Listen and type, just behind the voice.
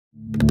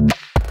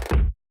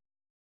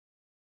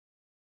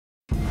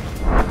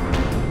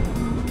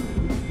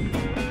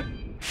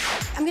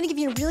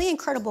a really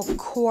incredible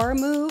core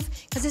move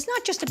because it's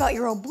not just about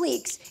your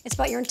obliques, it's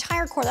about your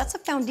entire core. That's the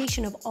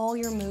foundation of all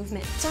your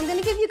movement. So I'm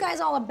gonna give you guys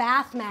all a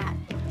bath mat.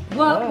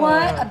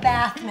 What? A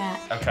bath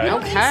mat. Okay. You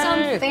don't need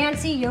some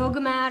fancy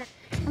yoga mat.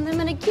 And I'm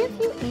gonna give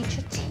you each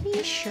a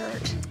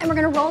t-shirt. And we're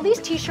gonna roll these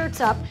t-shirts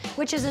up,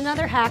 which is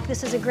another hack.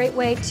 This is a great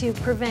way to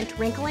prevent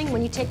wrinkling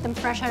when you take them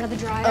fresh out of the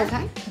dryer.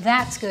 Okay.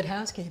 That's good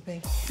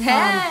housekeeping.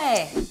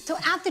 Hey! So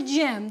at the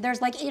gym,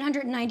 there's like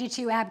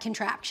 892 ab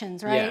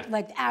contractions, right? Yeah.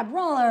 Like ab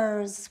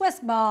rollers, Swiss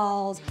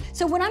balls.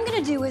 So what I'm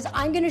gonna do is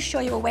I'm gonna show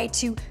you a way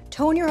to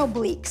tone your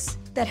obliques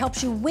that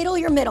helps you whittle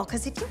your middle,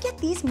 because if you get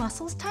these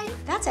muscles tight,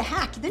 that's a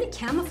hack. Then it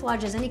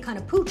camouflages any kind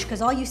of pooch,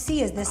 because all you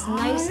see is this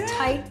nice,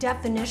 tight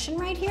definition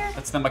right here.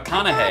 That's the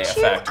McConaughey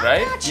effect,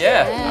 right?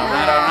 Yeah. All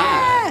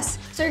right. Yes.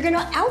 So you're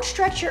gonna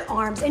outstretch your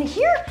arms, and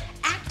here,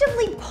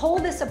 actively pull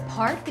this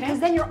apart, because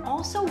then you're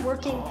also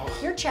working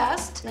your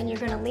chest. Then you're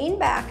gonna lean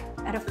back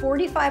at a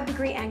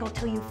 45-degree angle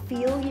till you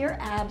feel your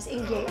abs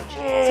engage.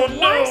 So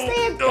once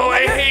they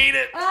I hate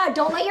it.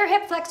 don't let your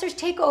hip flexors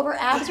take over.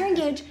 Abs are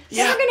engaged.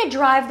 Then we're gonna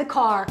drive the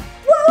car.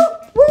 Woo,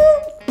 woo,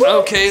 woo.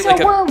 Okay, so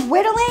we're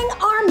whittling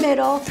our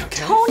middle,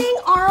 toning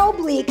our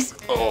obliques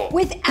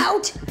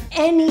without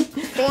any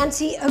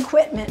fancy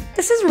equipment.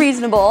 This is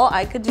reasonable.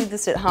 I could do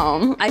this at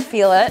home. I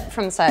feel it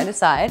from side to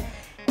side.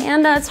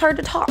 And it's hard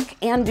to talk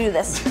and do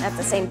this at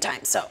the same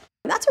time, so.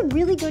 That's a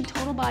really good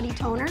total body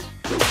toner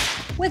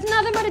with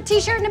nothing but a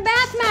t-shirt and a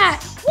bath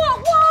mat.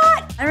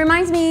 What? It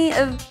reminds me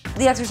of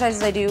the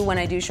exercises I do when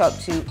I do show up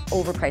to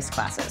overpriced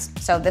classes.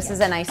 So this is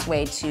a nice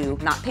way to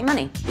not pay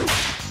money.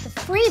 The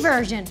free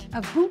version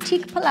of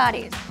Boutique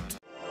Pilates.